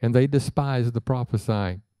and they despised the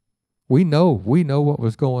prophesying. We know what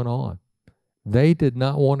was going on. They did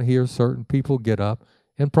not want to hear certain people get up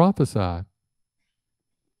and prophesy.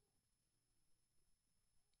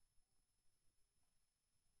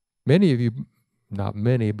 Many of you, not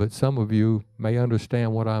many, but some of you may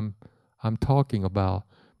understand what I'm talking about.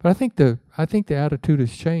 But I think the attitude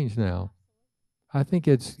has changed now. I think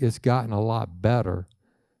it's gotten a lot better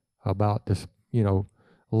about this, you know,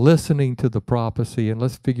 listening to the prophecy, and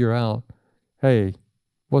let's figure out, hey,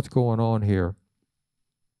 what's going on here.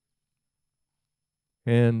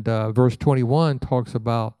 And verse 21 talks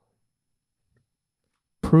about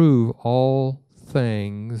prove all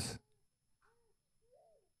things.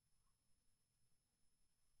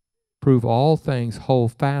 Prove all things,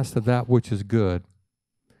 hold fast to that which is good.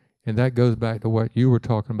 And that goes back to what you were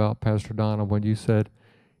talking about, Pastor Donna, when you said,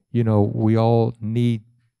 we all need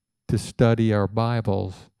to study our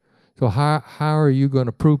Bibles. So how are you going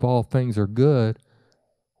to prove all things are good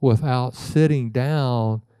without sitting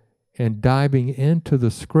down and diving into the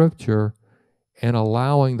Scripture and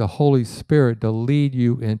allowing the Holy Spirit to lead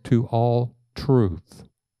you into all truth?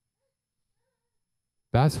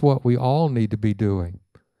 That's what we all need to be doing,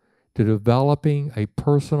 to developing a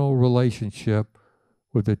personal relationship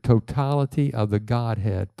with the totality of the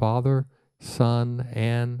Godhead, Father, Son,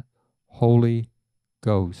 and Holy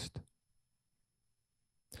Ghost.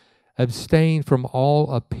 Abstain from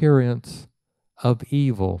all appearance of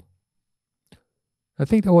evil. I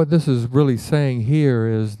think that what this is really saying here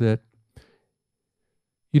is that,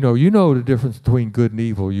 you know the difference between good and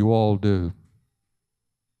evil. You all do.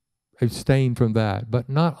 Abstain from that. But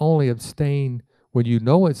not only abstain when you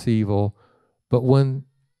know it's evil, but when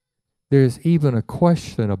there's even a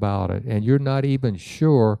question about it and you're not even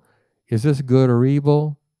sure, is this good or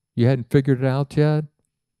evil? You hadn't figured it out yet?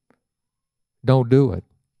 Don't do it.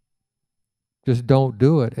 Just don't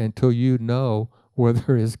do it until you know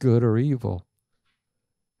whether it's good or evil.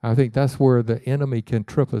 I think that's where the enemy can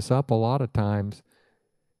trip us up a lot of times.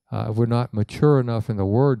 If we're not mature enough in the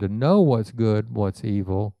Word to know what's good, what's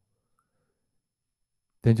evil,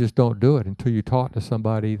 then just don't do it until you talk to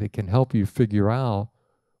somebody that can help you figure out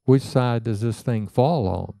which side does this thing fall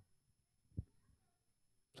on.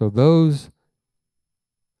 So those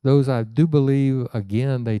I do believe,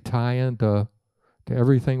 again, they tie into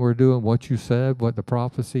everything we're doing, what you said, what the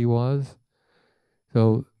prophecy was.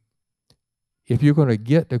 So if you're going to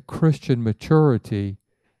get to Christian maturity,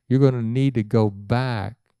 you're going to need to go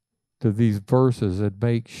back to these verses and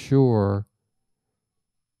make sure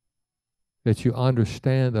that you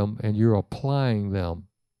understand them and you're applying them.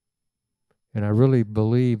 And I really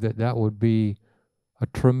believe that would be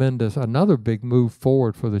another big move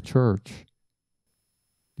forward for the church.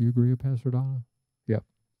 Do you agree with Pastor Donna? Yep.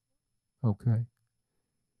 Okay.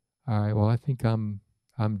 All right, well, I think I'm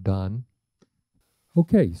done.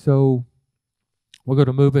 Okay, so we're going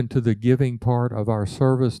to move into the giving part of our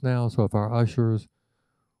service now. So if our ushers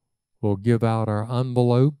will give out our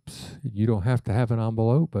envelopes. You don't have to have an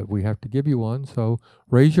envelope, but we have to give you one. So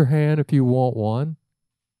raise your hand if you want one.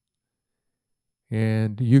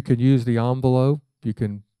 And you can use the envelope. You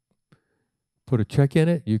can put a check in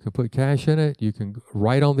it. You can put cash in it. You can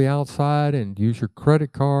write on the outside and use your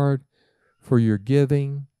credit card for your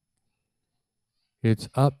giving. It's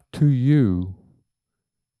up to you.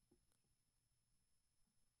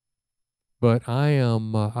 But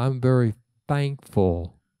I'm very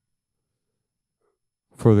thankful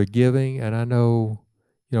for the giving, and I know,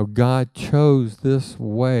 God chose this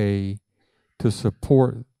way to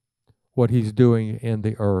support what He's doing in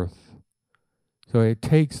the earth. So it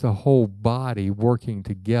takes the whole body working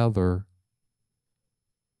together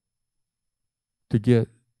to get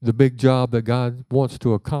the big job that God wants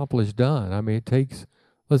to accomplish done. I mean, it takes,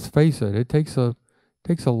 let's face it, it takes a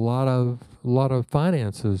lot of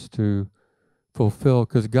finances to fulfill,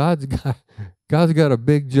 because God's got a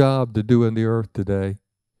big job to do in the earth today.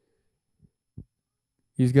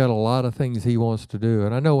 He's got a lot of things He wants to do.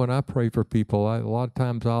 And I know when I pray for people, a lot of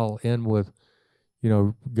times I'll end with,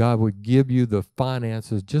 God would give you the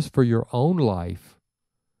finances just for your own life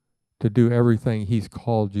to do everything He's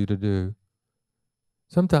called you to do.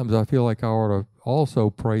 Sometimes I feel like I ought to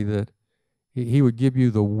also pray that He would give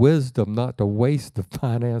you the wisdom not to waste the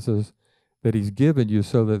finances that He's given you,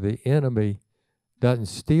 so that the enemy doesn't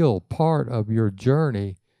steal part of your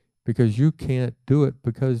journey because you can't do it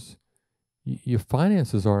because your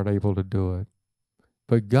finances aren't able to do it.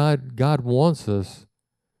 But God wants us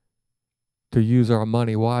to use our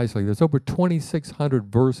money wisely. There's over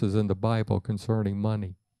 2,600 verses in the Bible concerning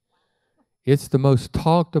money. It's the most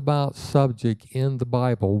talked about subject in the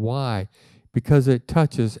Bible. Why? Because it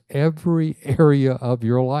touches every area of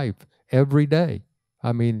your life every day.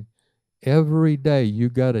 I mean, every day you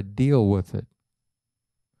got to deal with it.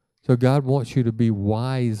 So God wants you to be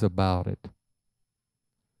wise about it.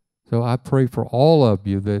 So I pray for all of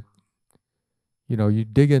you that, you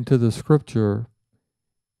dig into the Scripture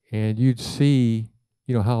and you'd see,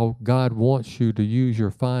 how God wants you to use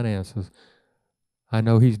your finances. I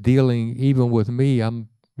know He's dealing, even with me, I'm,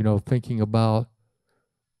 thinking about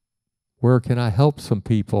where can I help some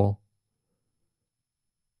people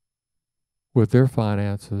with their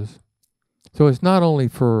finances. So it's not only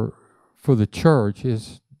for the church,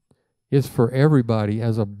 it's for everybody.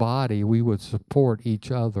 As a body, we would support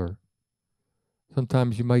each other.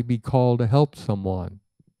 Sometimes you might be called to help someone.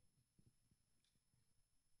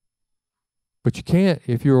 But you can't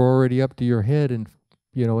if you're already up to your head and,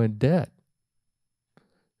 in debt.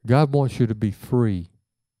 God wants you to be free.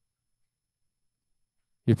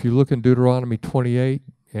 If you look in Deuteronomy 28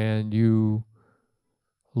 and you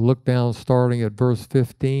look down starting at verse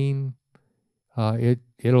 15,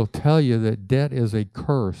 it'll tell you that debt is a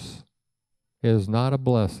curse. It is not a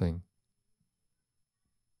blessing.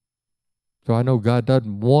 So I know God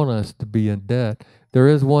doesn't want us to be in debt. There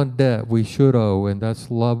is one debt we should owe, and that's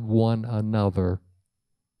love one another.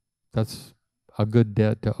 That's a good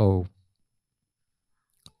debt to owe.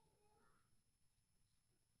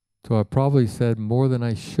 So I probably said more than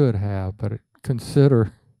I should have, but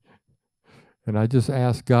consider, and I just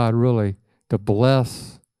ask God really to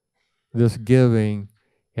bless this giving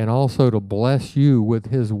and also to bless you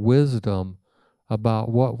with his wisdom about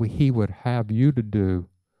what he would have you to do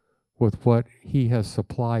with what he has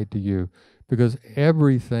supplied to you. Because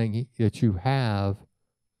everything that you have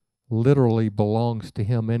literally belongs to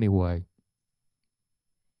him anyway.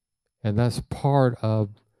 And that's part of,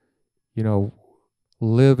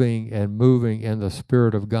 living and moving in the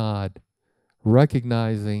Spirit of God,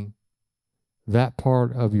 recognizing that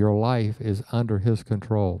part of your life is under his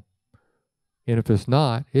control. And if it's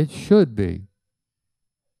not, it should be.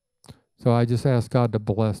 So I just ask God to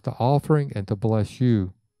bless the offering and to bless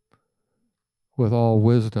you with all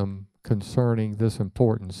wisdom concerning this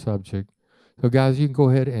important subject. So guys, you can go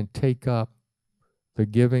ahead and take up the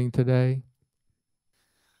giving today.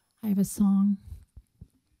 I have a song.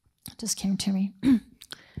 It just came to me.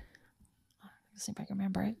 Let's see if I can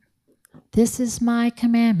remember it. This is my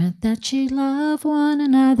commandment, that ye love one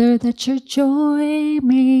another, that your joy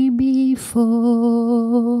may be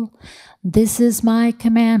full. This is my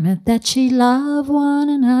commandment, that ye love one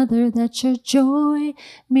another, that your joy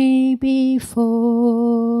may be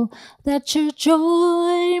full. That your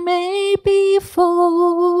joy may be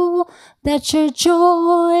full. That your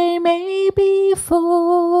joy may be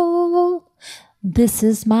full. This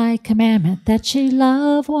is my commandment, that ye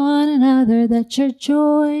love one another, that your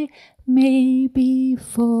joy may be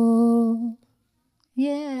full.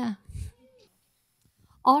 Yeah.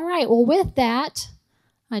 All right. Well, with that,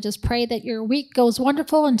 I just pray that your week goes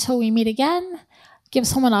wonderful until we meet again. Give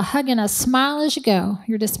someone a hug and a smile as you go.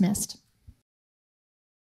 You're dismissed.